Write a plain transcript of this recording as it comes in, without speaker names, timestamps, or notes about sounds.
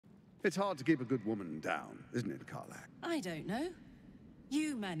It's hard to keep a good woman down, isn't it, Karlach? I don't know.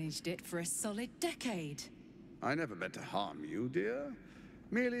 You managed it for a solid decade. I never meant to harm you, dear.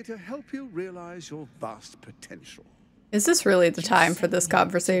 Merely to help you realize your vast potential. Is this really the time for this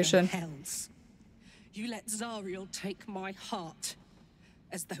conversation? Hells. You let Zariel take my heart,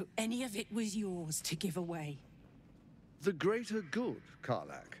 as though any of it was yours to give away. The greater good,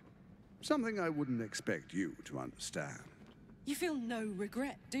 Karlach. Something I wouldn't expect you to understand. You feel no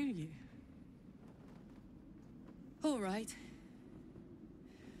regret, do you? All right.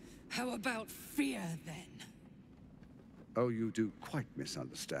 How about fear, then? Oh, you do quite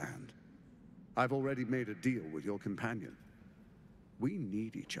misunderstand. I've already made a deal with your companion. We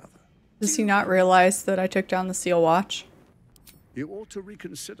need each other. Does he not realize that I took down the Seal Watch? You ought to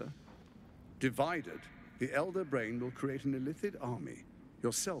reconsider. Divided, the Elder Brain will create an illithid army,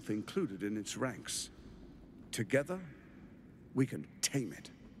 yourself included in its ranks. Together, we can tame it.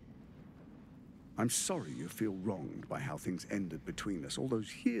 I'm sorry you feel wronged by how things ended between us all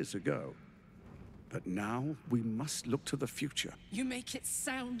those years ago. But now, we must look to the future. You make it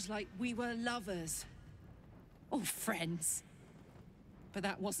sound like we were lovers. Or friends. But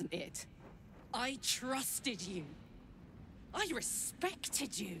that wasn't it. I trusted you. I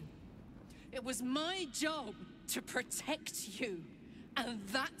respected you. It was my job to protect you. And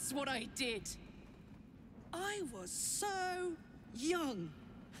that's what I did. I was so young.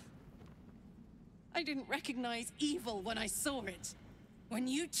 I didn't recognize evil when I saw it. When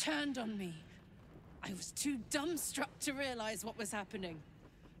you turned on me, I was too dumbstruck to realize what was happening.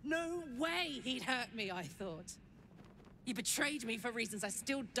 No way he'd hurt me, I thought. He betrayed me for reasons I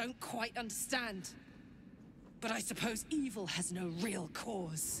still don't quite understand. But I suppose evil has no real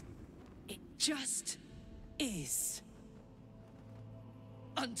cause. It just is.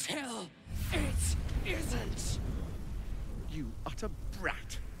 Until it isn't. You utter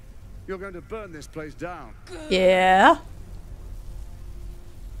brat. You're going to burn this place down. Yeah.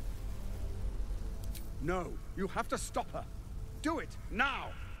 No, you have to stop her. Do it now.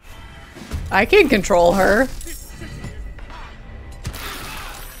 I can control her.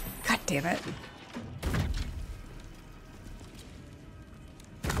 God damn it.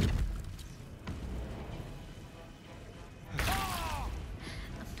 I'm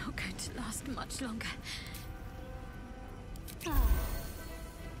not going to last much longer.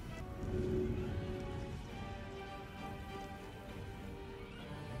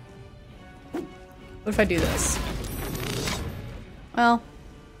 What if I do this? Well,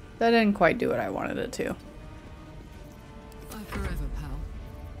 that didn't quite do what I wanted it to. Bye forever, pal.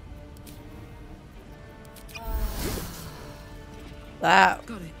 That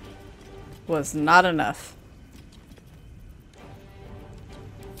Got it. was not enough.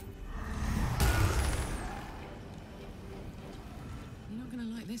 You're not gonna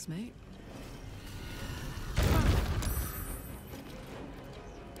like this, mate.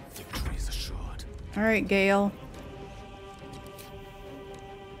 Victory's assured. All right, Gale.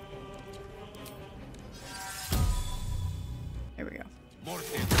 There we go.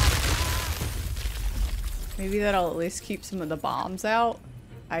 Maybe that'll at least keep some of the bombs out.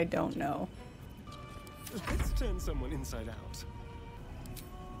 I don't know. Let's turn someone inside out.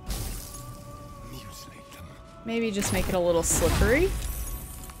 Mutilate them. Maybe just make it a little slippery.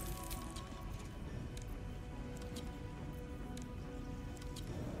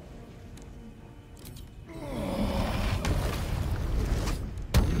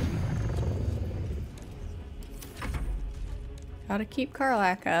 Gotta keep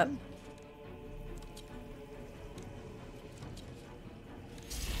Karlach up.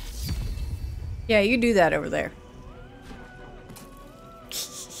 Yeah, you do that over there.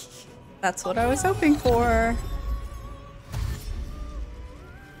 That's what I was hoping for.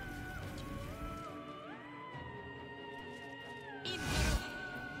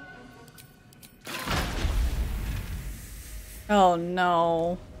 Oh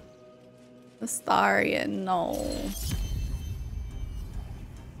no. Astarion, no.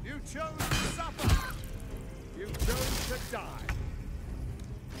 You chose to suffer. You chose to die.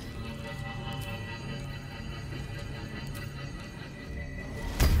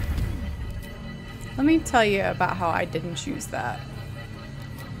 Let me tell you about how I didn't choose that.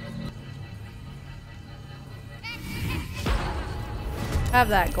 Have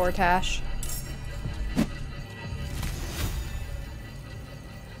that, Gortash.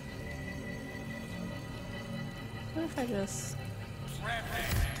 What if I just...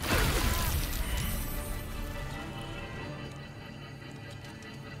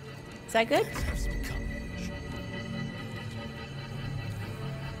 Is that good? Have some courage.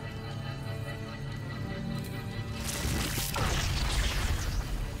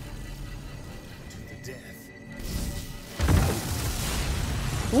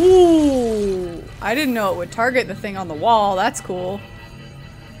 Ooh! I didn't know it would target the thing on the wall. That's cool.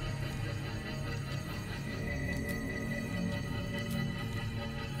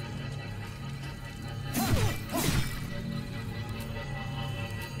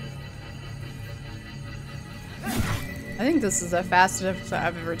 I think this is the fastest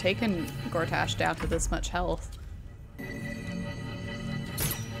I've ever taken Gortash down to this much health.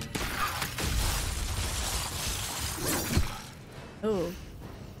 Oh.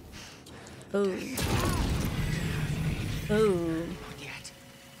 Oh. Oh.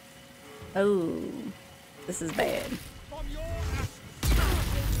 Oh. This is bad.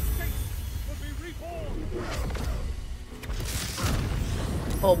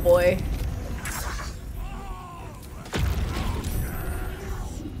 Oh boy.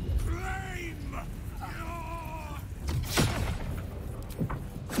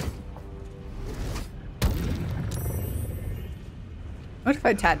 What if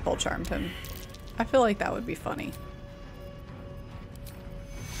I tadpole charmed him? I feel like that would be funny.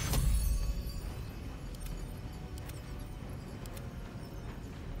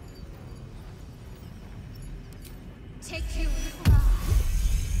 Take you.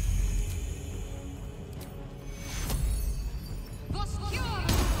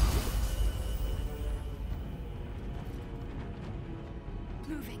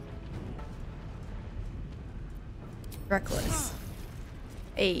 Moving. Reckless.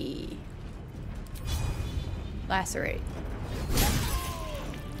 Hey. Lacerate.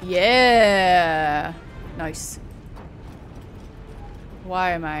 Yeah. Nice.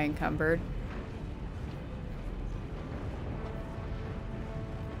 Why am I encumbered?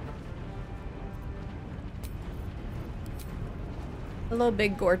 Hello,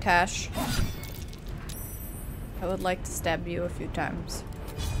 big Gortash. I would like to stab you a few times.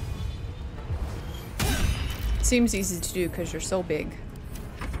 Seems easy to do because you're so big.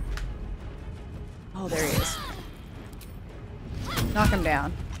 Oh, there he is. Knock him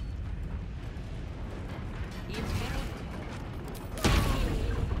down.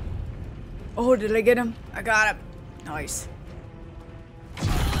 Oh, did I get him? I got him. Nice.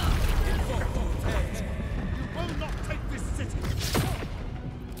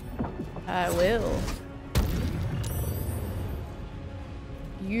 I will.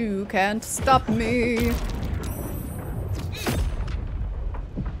 You can't stop me.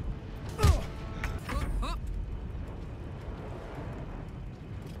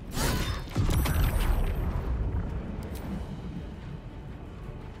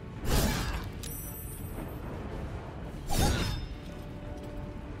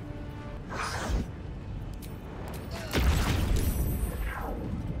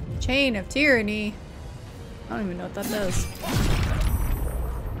 Chain of Tyranny. I don't even know what that does.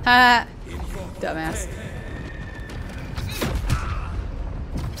 Ha! Dumbass.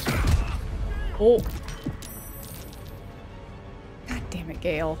 Oh. God damn it,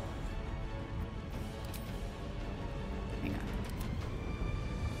 Gale. Hang on.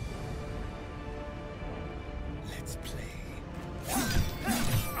 Let's play.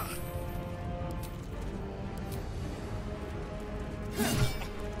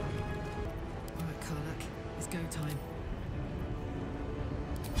 Alright, Karlach. It's go time.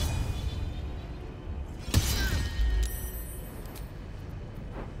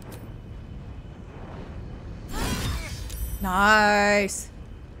 Nice.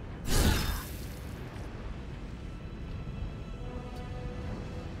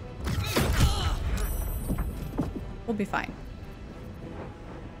 We'll be fine.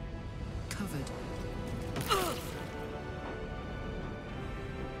 Covered.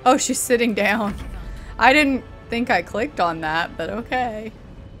 Oh, she's sitting down. I didn't think I clicked on that, but okay.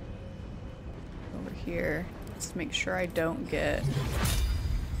 Over here. Just make sure I don't get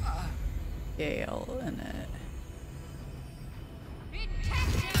Gale in it.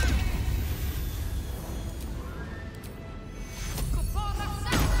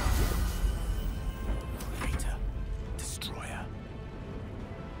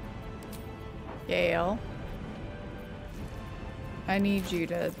 Gale, I need you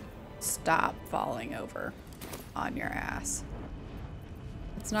to stop falling over on your ass.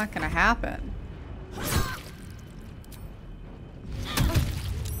 It's not gonna happen.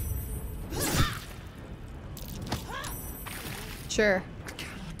 Sure. I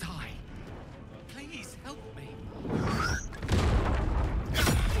cannot die. Please help me.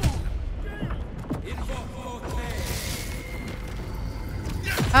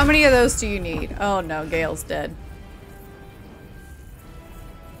 How many of those do you need? Oh no, Gale's dead.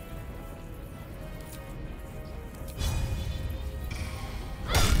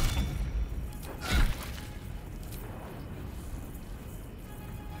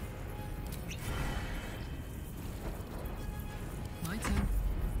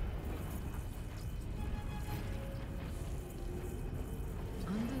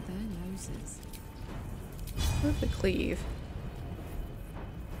 uses. Where's the cleave?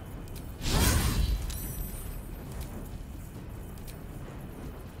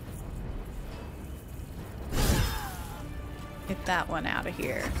 Get that one out of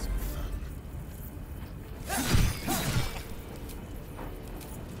here.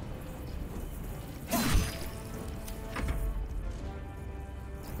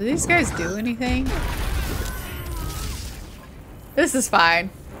 Do these guys do anything? This is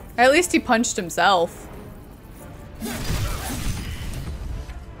fine. At least he punched himself.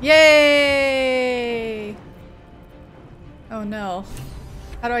 Yay! Oh no.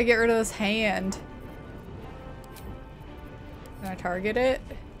 How do I get rid of this hand? Can I target it?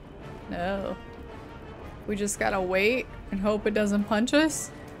 No. We just gotta wait and hope it doesn't punch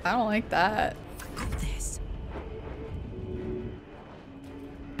us? I don't like that. I got this.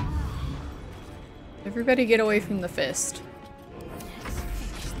 Everybody get away from the fist. Let's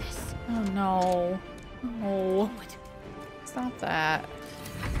finish this. Oh no. No. Stop that.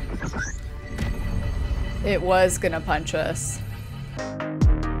 It was gonna punch us.